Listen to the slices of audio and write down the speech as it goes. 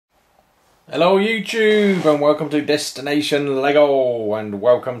Hello YouTube and welcome to Destination Lego and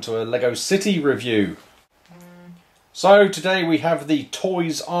welcome to a Lego City review. So today we have the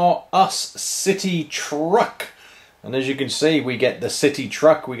Toys R Us City Truck, and as you can see we get the City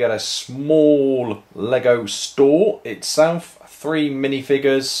Truck, we get a small Lego store itself, 3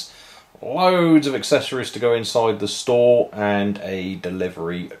 minifigures, loads of accessories to go inside the store and a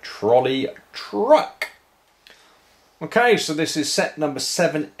delivery trolley truck. Okay, so this is set number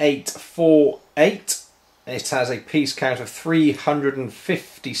 7848. It has a piece count of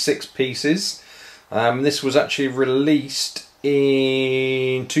 356 pieces. This was actually released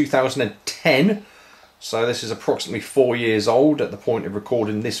in 2010. So this is approximately 4 years old at the point of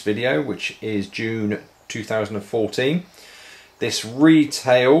recording this video, which is June 2014. This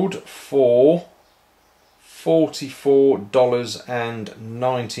retailed for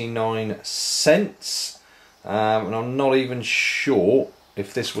 $44.99. And I'm not even sure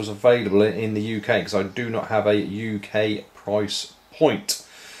if this was available in the UK because I do not have a UK price point.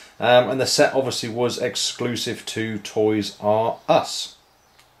 And the set obviously was exclusive to Toys R Us.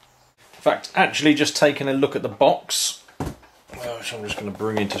 In fact, actually just taking a look at the box, which I'm just going to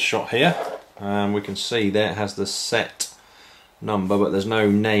bring into shot here, we can see there it has the set number but there's no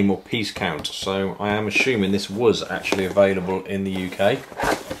name or piece count, so I am assuming this was actually available in the UK.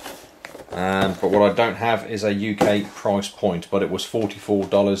 But what I don't have is a UK price point, but it was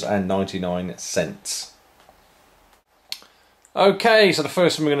 $44.99. Okay, so the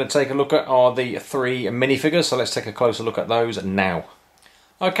first one we're going to take a look at are the 3 minifigures, so let's take a closer look at those now.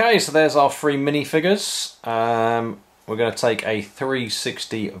 Okay, so there's our 3 minifigures. We're going to take a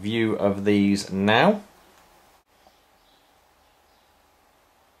 360 view of these now.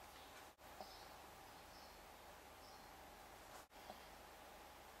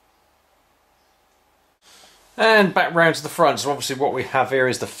 And back round to the front, so obviously what we have here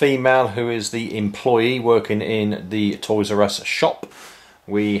is the female who is the employee working in the Toys R Us shop.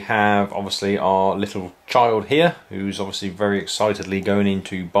 We have obviously our little child here who's obviously very excitedly going in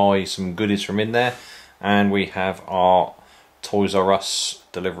to buy some goodies from in there. And we have our Toys R Us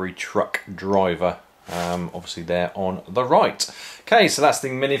delivery truck driver obviously there on the right. Okay, so that's the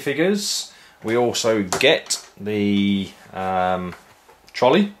minifigures. We also get the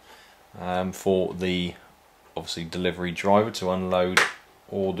trolley for the obviously delivery driver to unload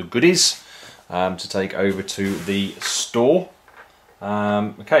all the goodies to take over to the store.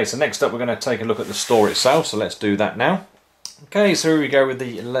 Okay, so next up we're going to take a look at the store itself, so let's do that now. Okay, so here we go with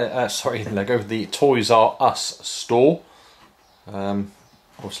the the Toys R Us store.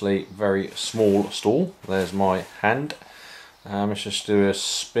 Obviously very small store. There's my hand. Let's just do a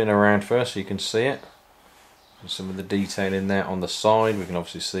spin around first so you can see it. Some of the detail in there on the side. We can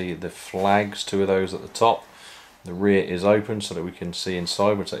obviously see the flags, 2 of those at the top. The rear is open so that we can see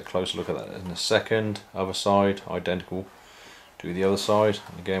inside. We'll take a closer look at that in a second. Other side, identical to the other side.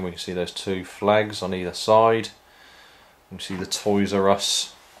 And again, we can see those 2 flags on either side. We can see the Toys R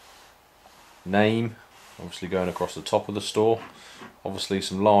Us name, obviously going across the top of the store. Obviously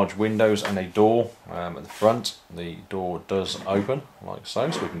some large windows and a door at the front. The door does open like so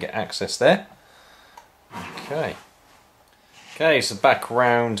we can get access there. Okay. Okay, so back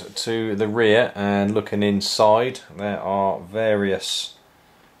round to the rear and looking inside, there are various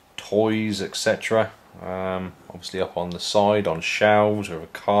toys, etc. Obviously up on the side on shelves, or a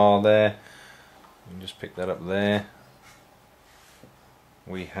car there. You can just pick that up there.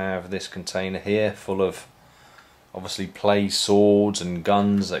 We have this container here full of obviously play swords and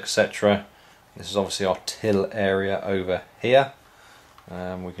guns, etc. This is obviously our till area over here.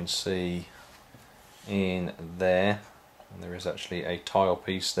 We can see in there. And there is actually a tile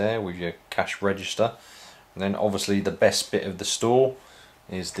piece there with your cash register. And then obviously the best bit of the store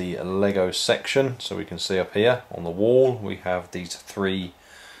is the Lego section. So we can see up here on the wall we have these 3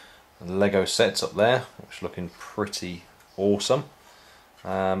 Lego sets up there, which are looking pretty awesome.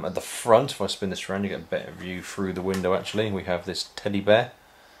 At the front, if I spin this around you get a better view through the window actually. We have this teddy bear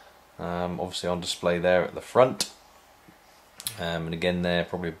obviously on display there at the front. And again there,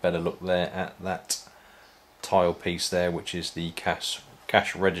 probably a better look there at that tile piece there, which is the cash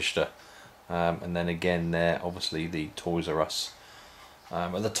register, and then again there obviously the Toys R Us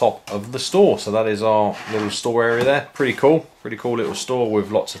at the top of the store. So that is our little store area there. Pretty cool little store with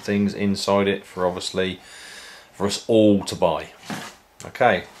lots of things inside it for obviously for us all to buy.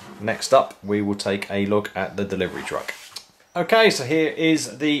 Okay, next up we will take a look at the delivery truck. Okay, so here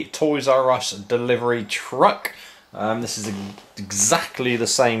is the Toys R Us delivery truck. This is exactly the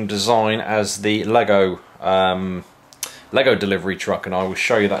same design as the Lego delivery truck, and I will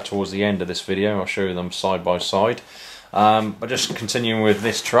show you that towards the end of this video. I'll show you them side by side. But just continuing with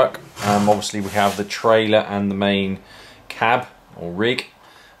this truck, obviously we have the trailer and the main cab or rig.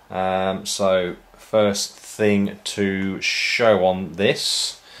 So first thing to show on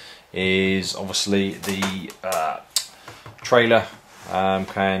this is obviously the trailer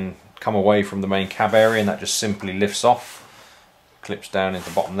can come away from the main cab area, and that just simply lifts off, clips down into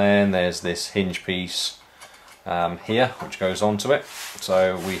the bottom there, and there's this hinge piece here which goes onto it.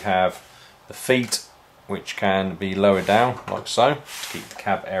 So we have the feet which can be lowered down like so to keep the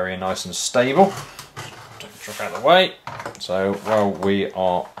cab area nice and stable. Take the truck out of the way. So while we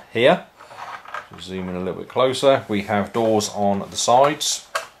are here, zoom in a little bit closer, we have doors on the sides.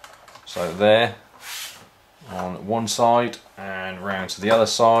 So there on one side and round to the other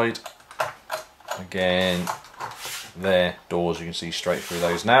side. Again, there, doors, you can see straight through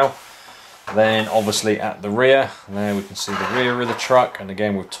those now. Then obviously at the rear, there we can see the rear of the truck, and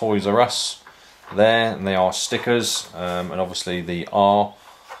again with Toys R Us there, and they are stickers, and obviously the R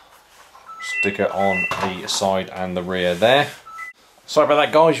sticker on the side and the rear there. Sorry about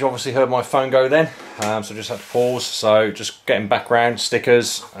that, guys, you obviously heard my phone go then, so just had to pause. So just getting background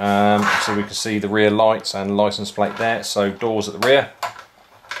stickers, so we can see the rear lights and license plate there. So doors at the rear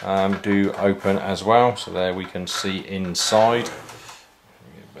do open as well, so there we can see inside.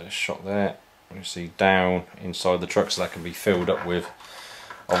 Get a better shot there. You can see down inside the truck, so that can be filled up with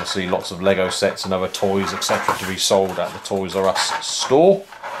obviously lots of Lego sets and other toys, etc., to be sold at the Toys R Us store.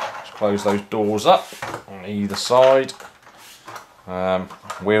 Just close those doors up on either side.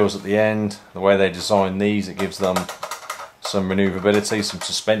 Wheels at the end. The way they design these, it gives them some manoeuvrability, some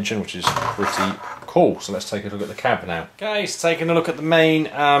suspension, which is pretty cool. So let's take a look at the cab now. Okay, so taking a look at the main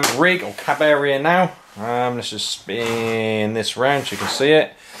rig or cab area now. Let's just spin this round so you can see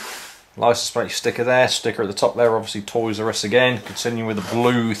it. License plate sticker there, sticker at the top there, obviously Toys R Us again. Continuing with the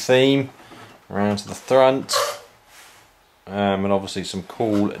blue theme around to the front, and obviously some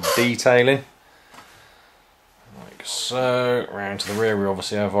cool detailing. Like so, around to the rear we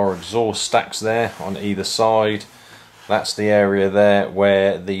obviously have our exhaust stacks there on either side. That's the area there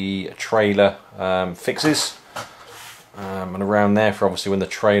where the trailer fixes, and around there for obviously when the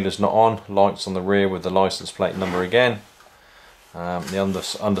trailer's not on, lights on the rear with the license plate number again.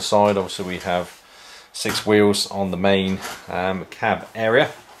 The underside, obviously we have 6 wheels on the main cab area.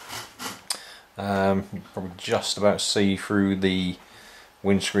 You can probably just about see through the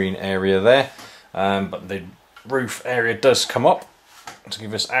windscreen area there, but the roof area does come up to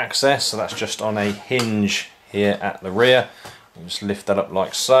give us access, so that's just on a hinge here at the rear. You just lift that up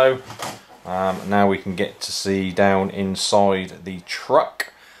like so. Now we can get to see down inside the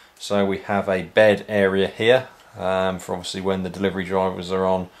truck. So we have a bed area here, for obviously when the delivery drivers are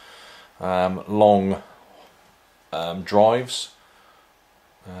on long drives.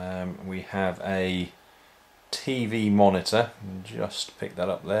 We have a TV monitor, just pick that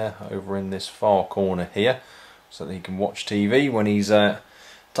up there over in this far corner here, so that he can watch TV when he's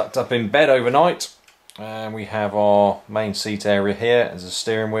tucked up in bed overnight. We have our main seat area here as a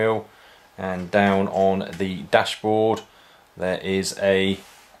steering wheel, and down on the dashboard there is a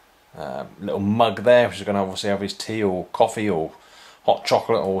little mug there, which is going to obviously have his tea or coffee or hot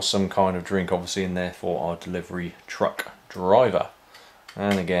chocolate or some kind of drink obviously in there for our delivery truck driver.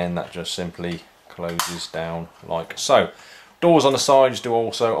 And again, that just simply closes down like so. Doors on the sides do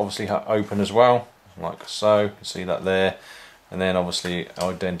also obviously open as well, like so. You can see that there, and then obviously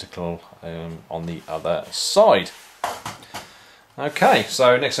identical on the other side. Okay,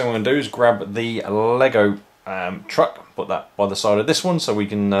 so next thing I'm going to do is grab the Lego truck, put that by the side of this one so we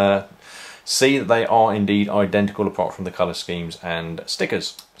can see that they are indeed identical apart from the colour schemes and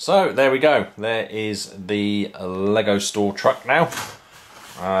stickers. So there we go, there is the Lego store truck now,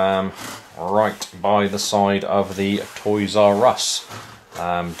 right by the side of the Toys R Us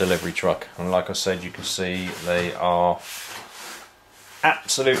delivery truck, and like I said, you can see they are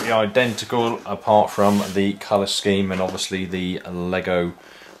absolutely identical apart from the colour scheme and obviously the Lego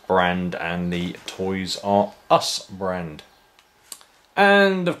brand and the Toys R Us brand.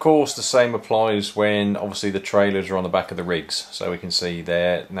 And of course the same applies when obviously the trailers are on the back of the rigs, so we can see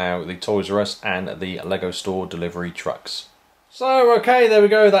there now the Toys R Us and the Lego store delivery trucks. So okay, there we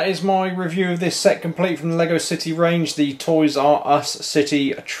go, that is my review of this set complete from the Lego City range, the Toys R Us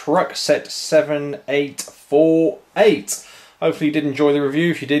City Truck Set 7848. Hopefully you did enjoy the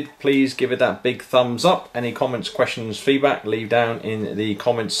review. If you did, please give it that big thumbs up. Any comments, questions, feedback, leave down in the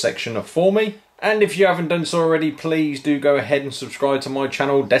comments section for me. And if you haven't done so already, please do go ahead and subscribe to my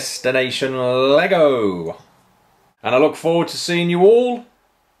channel, Destination Lego. And I look forward to seeing you all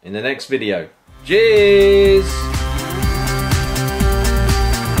in the next video. Cheers!